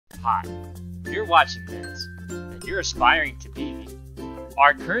Hi, if you're watching this, and you're aspiring to be,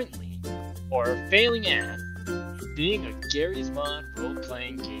 are currently, or are failing at, being a Garry's Mod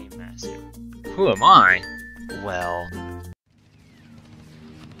role-playing game master. Who am I? Well...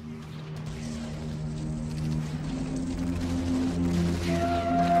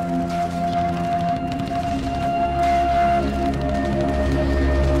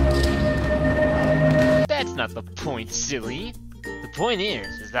 That's not the point, silly. The point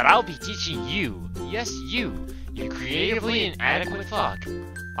is that I'll be teaching you, yes you creatively inadequate fuck,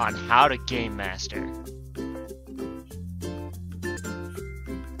 on how to game master.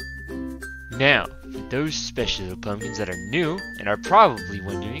 Now, for those special pumpkins that are new and are probably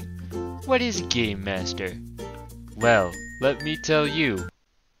wondering, what is a game master? Well, let me tell you.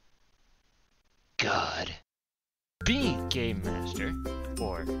 God. Being a game master,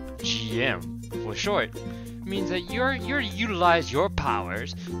 or GM for short, means that you're to utilize your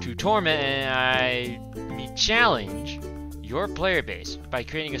powers to torment and challenge your player base by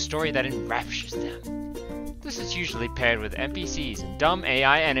creating a story that enraptures them. This is usually paired with NPCs and dumb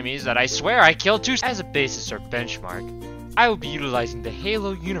AI enemies that I swear I killed too. As a basis or benchmark, I will be utilizing the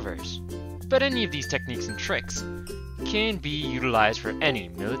Halo universe, but any of these techniques and tricks can be utilized for any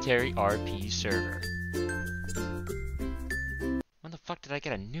military RP server. When the fuck did I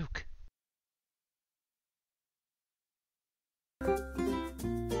get a nuke?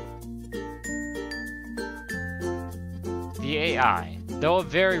 The AI, though a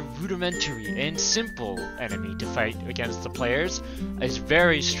very rudimentary and simple enemy to fight against the players, is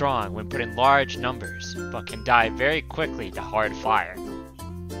very strong when put in large numbers, but can die very quickly to hard fire.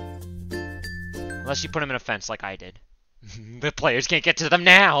 Unless you put them in a fence like I did. The players can't get to them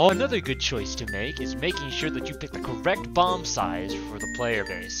now! Another good choice to make is making sure that you pick the correct bomb size for the player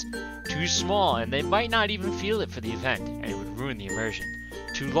base. Too small and they might not even feel it for the event, and it would ruin the immersion.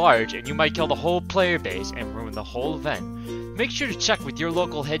 Too large and you might kill the whole player base and ruin the whole event. Make sure to check with your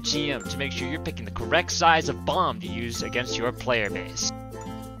local head GM to make sure you're picking the correct size of bomb to use against your player base.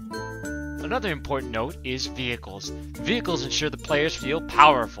 Another important note is vehicles. Vehicles ensure the players feel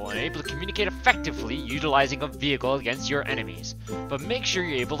powerful and able to communicate effectively utilizing a vehicle against your enemies. But make sure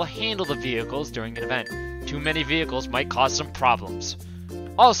you're able to handle the vehicles during an event. Too many vehicles might cause some problems.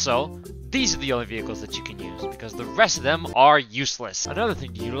 Also, these are the only vehicles that you can use, because the rest of them are useless. Another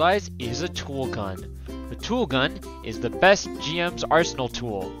thing to utilize is a tool gun. The tool gun is the best GM's arsenal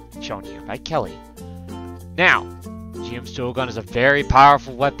tool, shown here by Kelly. Now, GM's tool gun is a very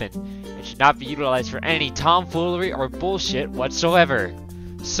powerful weapon. It should not be utilized for any tomfoolery or bullshit whatsoever.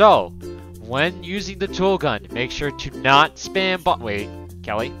 So, when using the tool gun, make sure to not spam bomb. Wait,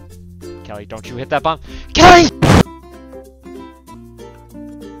 Kelly? Kelly, don't you hit that bomb. Kelly!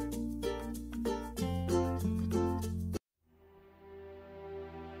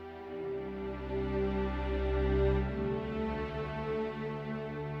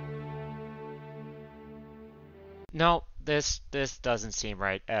 No, this doesn't seem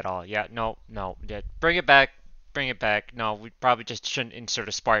right at all. Yeah, no, bring it back. No, we probably just shouldn't insert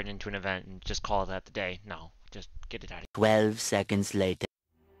a Spartan into an event and just call that the day. No, just get it out of here. 12 seconds later.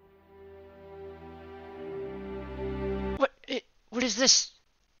 What is this?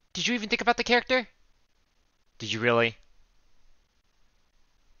 Did you even think about the character? Did you really?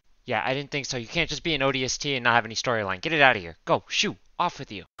 Yeah, I didn't think so. You can't just be an ODST and not have any storyline. Get it out of here. Go, shoo, off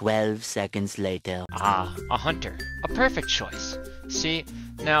with you. 12 seconds later. Ah, a hunter. A perfect choice. See,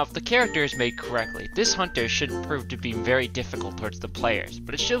 now if the character is made correctly, this hunter shouldn't prove to be very difficult towards the players,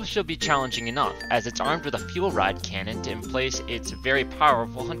 but it should be challenging enough, as it's armed with a fuel rod cannon to emplace its very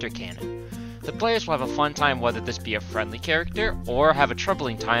powerful hunter cannon. The players will have a fun time whether this be a friendly character, or have a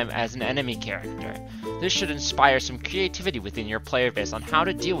troubling time as an enemy character. This should inspire some creativity within your player base on how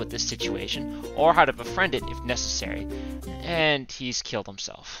to deal with this situation, or how to befriend it if necessary. And he's killed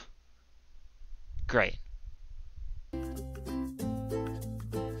himself. Great.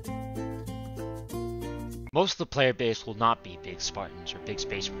 Most of the player base will not be big Spartans or big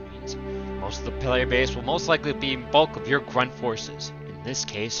Space Marines. Most of the player base will most likely be bulk of your grunt forces. In this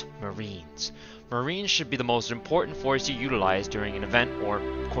case, Marines. Marines should be the most important force you utilize during an event or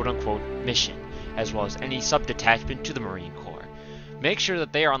quote-unquote mission, as well as any sub-detachment to the Marine Corps. Make sure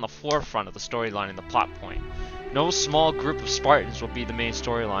that they are on the forefront of the storyline and the plot point. No small group of Spartans will be the main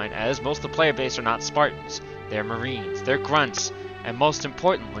storyline, as most of the player base are not Spartans. They're Marines, they're grunts, and most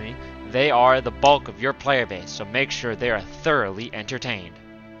importantly, they are the bulk of your player base, so make sure they are thoroughly entertained.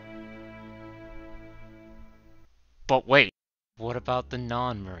 But wait, what about the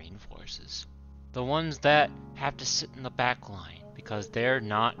non-Marine forces? The ones that have to sit in the back line, because they're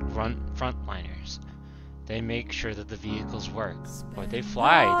not frontliners. they make sure that the vehicles work, or they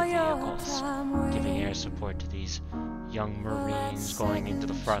fly the vehicles, giving air support to these young Marines going into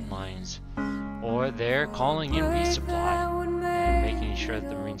the front lines, or they're calling in resupply and making sure that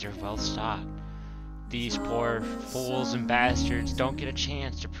the Marines are well stocked. These poor fools and bastards don't get a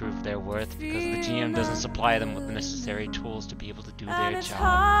chance to prove their worth because the GM doesn't supply them with the necessary tools to be able to do their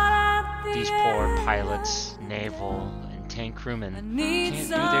job. These poor pilots, naval, and tank crewmen can't do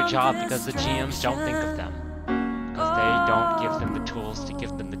their job because the GMs don't think of them. Because they don't give them the tools to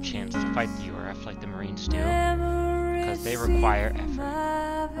give them the chance to fight the URF like the Marines do. Because they require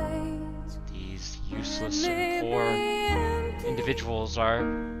effort. These useless and poor individuals are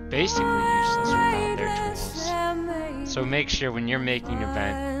basically useless without their tools. So make sure when you're making an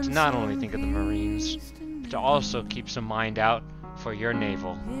event to not only think of the Marines, but to also keep some mind out for your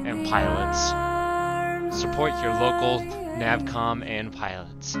naval and pilots. Support your local NavCom and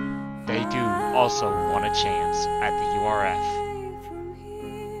pilots. They do also want a chance at the URF.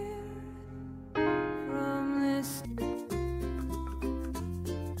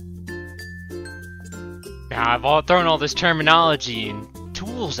 Now, I've all thrown all this terminology and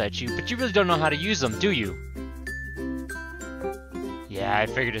tools at you, but you really don't know how to use them, do you? Yeah, I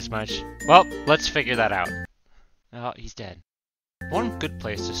figured as much. Well, let's figure that out. Oh, he's dead. One good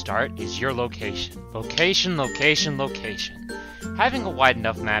place to start is your location. Location, location, location. Having a wide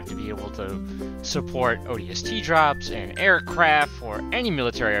enough map to be able to support ODST drops and aircraft for any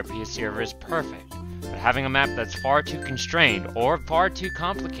military RP server is perfect. But having a map that's far too constrained or far too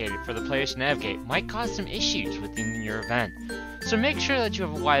complicated for the players to navigate might cause some issues within your event. So make sure that you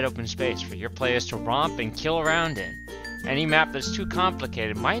have a wide open space for your players to romp and kill around in. Any map that's too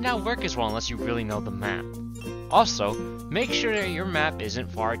complicated might not work as well unless you really know the map. Also, make sure that your map isn't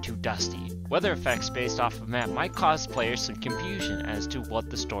far too dusty. Weather effects based off of map might cause players some confusion as to what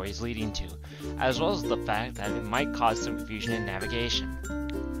the story is leading to, as well as the fact that it might cause some confusion in navigation.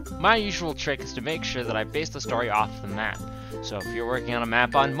 My usual trick is to make sure that I base the story off the map. So if you're working on a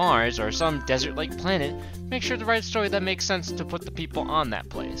map on Mars or some desert-like planet, make sure to write a story that makes sense to put the people on that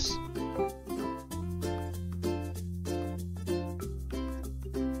place.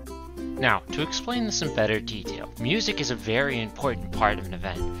 Now, to explain this in better detail, music is a very important part of an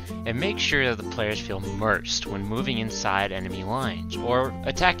event, and make sure that the players feel immersed when moving inside enemy lines, or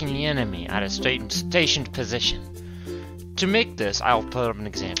attacking the enemy at a stationed position. To make this, I'll put up an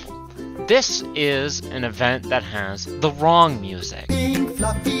example. This is an event that has the wrong music. Pink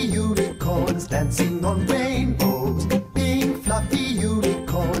fluffy unicorns dancing on rainbows. Pink fluffy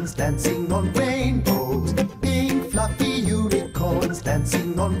unicorns dancing on rainbows. Pink fluffy unicorns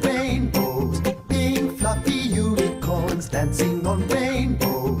dancing on rainbows. Pink fluffy unicorns dancing on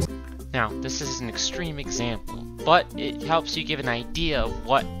rainbows. Now, this is an extreme example, but it helps you give an idea of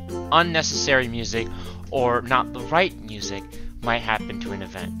what unnecessary music or not the right music might happen to an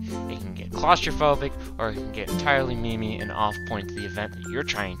event. It can get claustrophobic, or it can get entirely memey and off point to the event that you're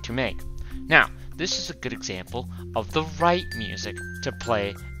trying to make. Now, this is a good example of the right music to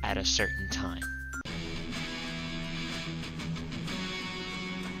play at a certain time.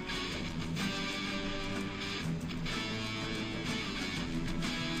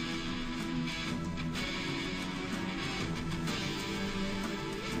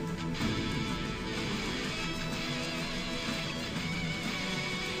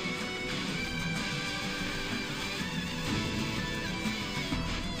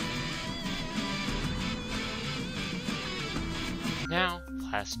 Now,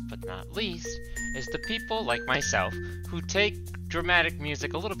 last but not least, is the people like myself who take dramatic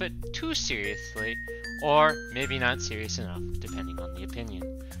music a little bit too seriously, or maybe not serious enough, depending on the opinion.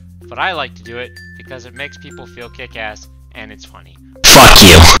 But I like to do it because it makes people feel kick-ass and it's funny. Fuck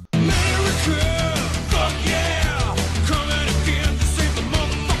you! America, fuck yeah! Coming again to save the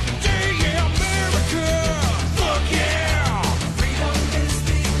motherfucking day, yeah! America, fuck yeah! Freedom is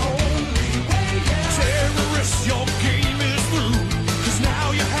the only way, yeah! Terrorists, your game is through.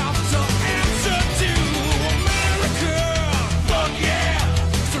 Now you have to answer to America, fuck yeah,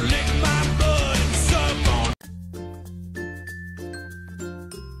 so lick my blood and suck on.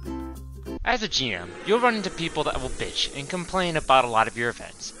 As a GM, you'll run into people that will bitch and complain about a lot of your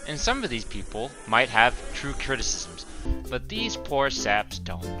events, and some of these people might have true criticisms, but these poor saps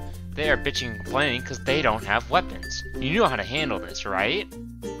don't. They are bitching and complaining because they don't have weapons. You know how to handle this, right?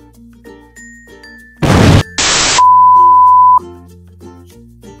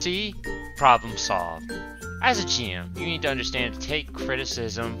 See? Problem solved. As a GM, you need to understand to take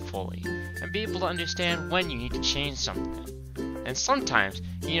criticism fully, and be able to understand when you need to change something. And sometimes,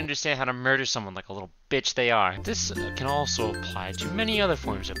 you need to understand how to murder someone like a little bitch they are. This can also apply to many other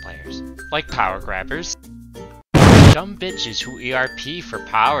forms of players, like power grabbers. dumb bitches who ERP for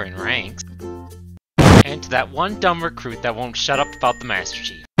power and ranks, and to that one dumb recruit that won't shut up about the Master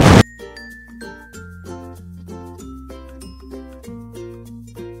Chief.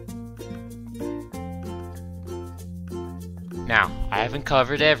 Now, I haven't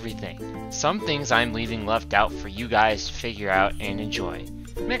covered everything. Some things I'm leaving left out for you guys to figure out and enjoy.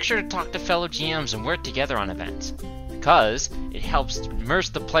 Make sure to talk to fellow GMs and work together on events, because it helps immerse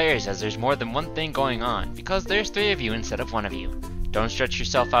the players as there's more than one thing going on, because there's 3 of you instead of 1 of you. Don't stretch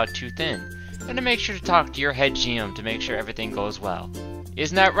yourself out too thin, and to make sure to talk to your head GM to make sure everything goes well.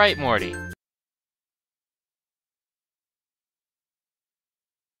 Isn't that right, Morty?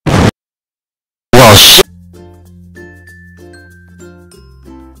 Well,